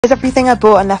Here's everything I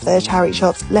bought and left at the charity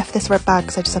shops. Left this red bag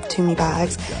because I just have too many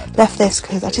bags. Left this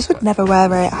because I just would never wear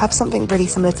it. I have something really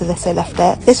similar to this, so I left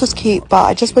it. This was cute, but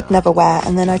I just would never wear.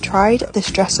 And then I tried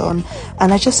this dress on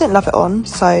and I just didn't love it on,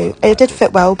 so it did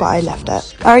fit well, but I left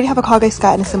it. I already have a cargo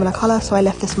skirt in a similar colour, so I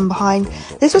left this one behind.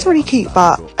 This was really cute,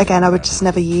 but again, I would just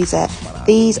never use it.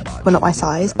 These were not my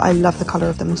size, but I love the colour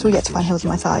of them. I'm still yet to find heels in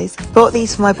my size. Bought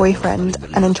these for my boyfriend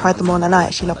and then tried them on, and I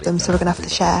actually loved them, so we're gonna have to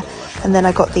share. And then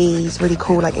I got these really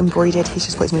cool, like embroidered, he's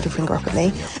just put his middle finger up at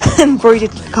me,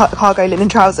 embroidered cargo linen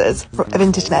trousers,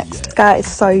 Vintage Next. Skirt is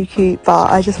so cute,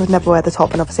 but I just would never wear the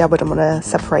top, and obviously I wouldn't want to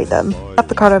separate them. Love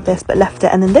the colour of this, but left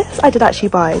it. And then this I did actually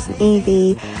buy. It's an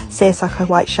Evie seersucker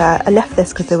white shirt. I left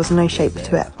this because there was no shape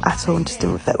to it at all and just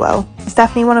didn't fit well. It's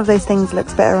definitely one of those things that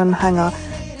looks better on the hanger.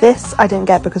 This I didn't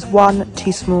get because 1,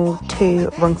 too small,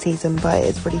 2, wrong season, but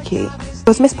it's really cute. It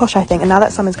was Miss Posh, I think, and now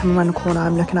that summer's coming around the corner,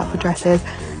 I'm looking out for dresses.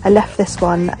 I left this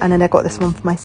one and then I got this one for my